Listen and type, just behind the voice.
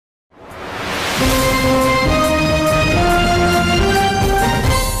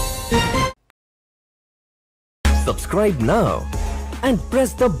Subscribe now and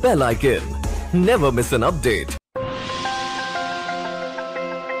press the bell icon. Never miss an update.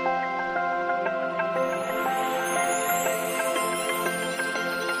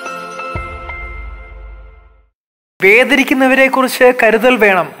 വേദനിക്കുന്നവരെക്കുറിച്ച് കരുതൽ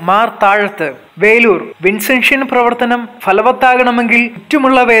വേണം. മാർ താഴത്ത്, Velur. Vincentian പ്രവർത്തനം ഫലവത്താകണമെങ്കിൽ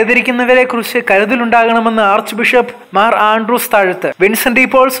ചുറ്റുമുള്ള വേദനിക്കുന്നവരെക്കുറിച്ച് കരുതലുണ്ടാകണമെന്ന് ആർച്ച് ബിഷപ്പ് മാർ ആൻഡ്രൂസ് താഴത്ത്. Vincent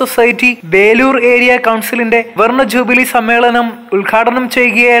Paul society Velur area കൗൺസിലിന്റെ വർണ്ണ ജൂബിലി സമ്മേളനം ഉദ്ഘാടനം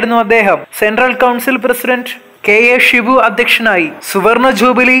ചെയ്യുകയായിരുന്നു അദ്ദേഹം. Central council president K.A.. Shibu അധ്യക്ഷനായി. സുവർണ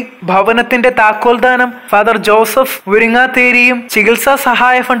ജൂബിലി ഭവനത്തിന്റെ താക്കോൽദാനം ഫാദർ ജോസഫ് മുരിങ്ങാത്തേരിയും ചികിത്സാ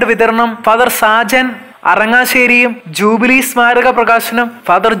സഹായ ഫണ്ട് വിതരണം ഫാദർ സാജൻ അറങ്ങാശ്ശേരിയും ജൂബിലി സ്മാരക പ്രകാശനം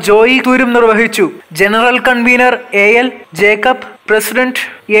ഫാദർ ജോയി തൂരും നിർവഹിച്ചു. General convener എ.എൽ. Jacob,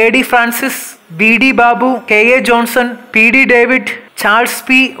 president എ.ഡി. Francis, ബി.ഡി. Babu, K.A.. Johnson, P D. David, Charles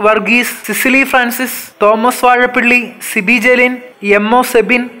P. Varghese, Cicily Francis, Thomas Vazhappilly, Sibi ജലിൻ, എം.ഒ.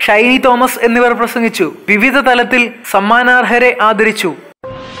 Sebin, Shiny Thomas എന്നിവർ പ്രസംഗിച്ചു. വിവിധ തലത്തിൽ സമ്മാനാർഹരെ ആദരിച്ചു.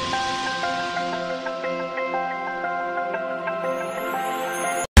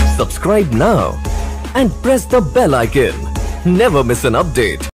 Subscribe now and press the bell icon. Never miss an update.